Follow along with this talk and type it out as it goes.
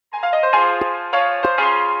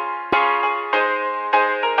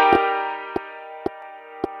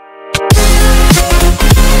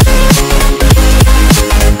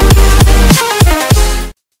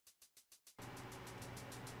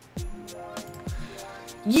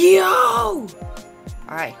Yo!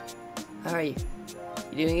 Hi. How are you?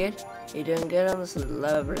 You doing good? You doing good on this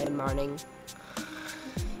lovely morning?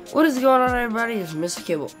 What is going on, everybody? It's Mr.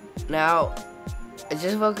 Kibble. Now, I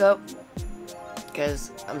just woke up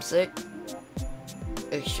because I'm sick.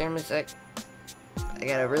 Extremely sick. I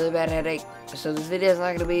got a really bad headache. So this video is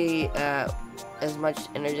not going to be as much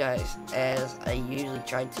energized as I usually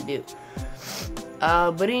try to do.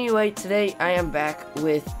 But anyway, today I am back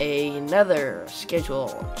with another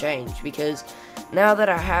schedule change because now that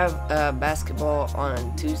I have basketball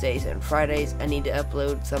on Tuesdays and Fridays, I need to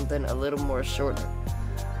upload something a little more shorter.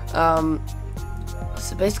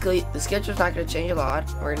 So basically, the schedule's not going to change a lot.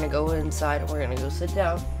 We're going to go inside. We're going to go sit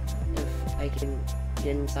down, if I can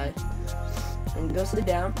get inside. And go sit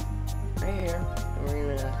down right here. And we're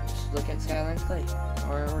going to just look at Skyline Clay.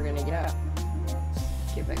 Or we're going to get out.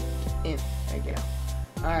 Get back in. There you go.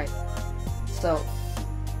 Alright. So,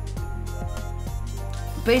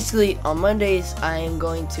 basically, on Mondays, I am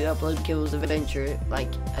going to upload Kibble's Adventure like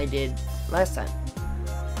I did last time.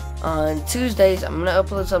 On Tuesdays, I'm going to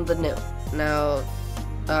upload something new. Now,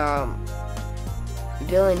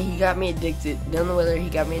 Dylan, he got me addicted. Dylan Willer, he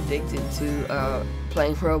got me addicted to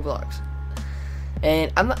playing Roblox.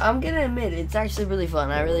 And I'm gonna admit, it's actually really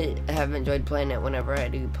fun. I really have enjoyed playing it whenever I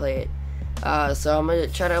do play it. So I'm gonna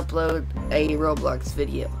try to upload a Roblox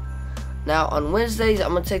video. Now on Wednesdays,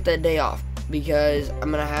 I'm gonna take that day off because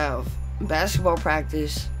I'm gonna have basketball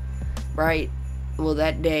practice, right? Well,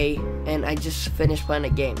 that day, and I just finished playing a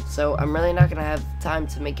game, so I'm really not gonna have time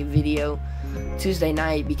to make a video Tuesday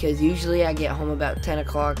night because usually I get home about 10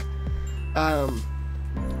 o'clock.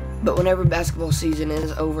 But whenever basketball season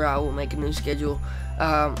is over, I will make a new schedule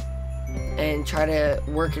and try to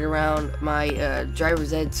work it around my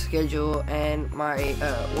driver's ed schedule and my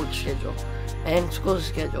work schedule and school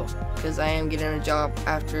schedule, because I am getting a job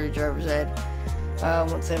after driver's ed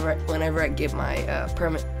whenever I get my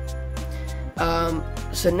permit.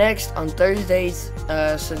 So next on Thursdays,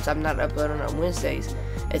 since I'm not uploading on Wednesdays,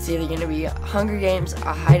 it's either going to be Hunger Games,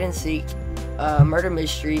 a hide and seek, murder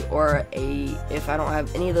mystery, or if I don't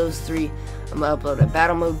have any of those three, I'm gonna upload a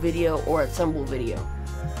battle mode video or a tumble video.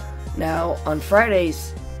 Now on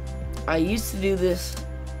Fridays, I used to do this.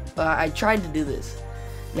 I tried to do this.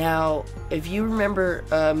 Now, if you remember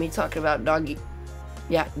me talking about Doggy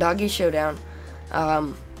Showdown,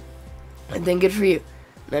 and then good for you.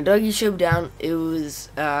 Now Doggy Showdown, it was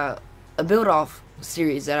a build-off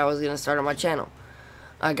series that I was gonna start on my channel.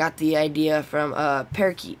 I got the idea from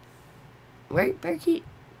Parakeet. Right, Parakeet?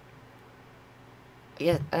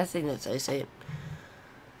 Yeah, I think that's how you say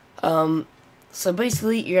it. So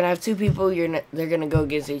basically, you're gonna have two people. They're gonna go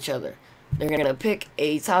against each other. They're gonna pick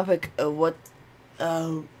a topic of what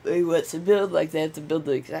to build. Like they have to build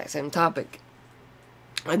the exact same topic,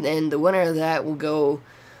 and then the winner of that will go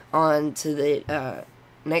on to the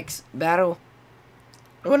next battle.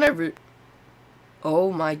 Whenever.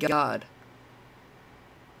 Oh my God.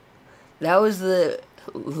 That was the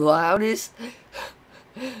loudest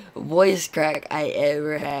voice crack I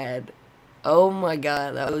ever had. Oh my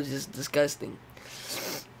God, that was just disgusting.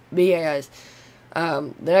 But yeah, guys,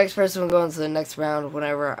 the next person will go on to the next round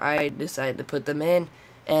whenever I decide to put them in,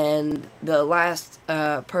 and the last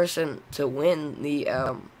person to win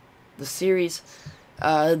the series,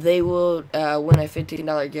 they will win a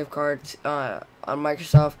 $15 gift card on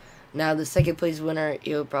Microsoft. Now, the second place winner,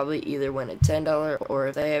 he'll probably either win a $10, or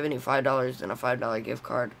if they have any $5, then a $5 gift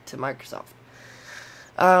card to Microsoft.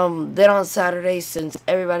 Then on Saturday, since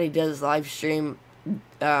everybody does live stream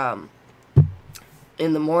in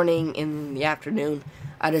the morning, in the afternoon,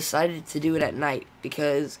 I decided to do it at night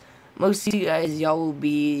because most of you guys, y'all will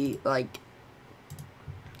be like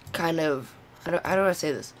kind of, how do I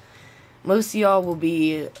say this? Most of y'all will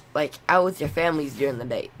be like out with your families during the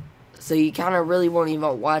day. So you kind of really won't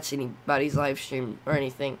even watch anybody's live stream or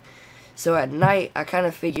anything. So at night, I kind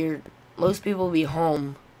of figured most people will be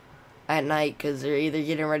home at night because they're either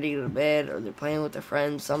getting ready to go to bed or they're playing with their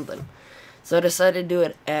friends, something. So I decided to do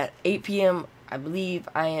it at 8 p.m. I believe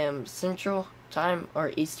I am Central Time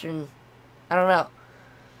or Eastern. I don't know.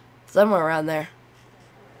 Somewhere around there.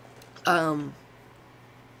 And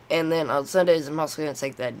then on Sundays, I'm also going to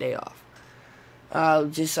take that day off.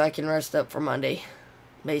 Just so I can rest up for Monday.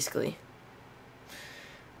 Basically.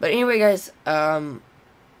 But anyway, guys,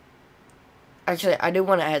 actually, I do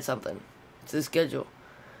want to add something to the schedule.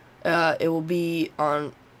 It will be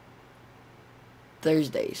on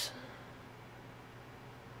Thursdays.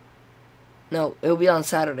 No, it will be on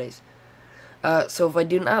Saturdays. So if I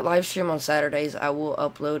do not live stream on Saturdays, I will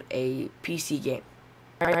upload a PC game.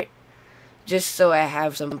 Alright? just so I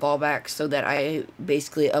have some fallbacks, so that I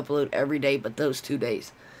basically upload every day but those 2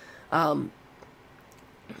 days.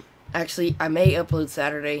 Actually, I may upload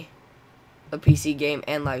Saturday a PC game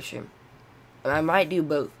and live stream. I might do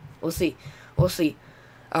both. We'll see. We'll see.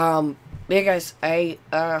 Yeah, guys, I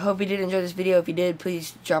hope you did enjoy this video. If you did,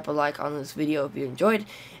 please drop a like on this video if you enjoyed,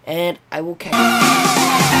 and I will catch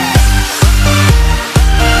you.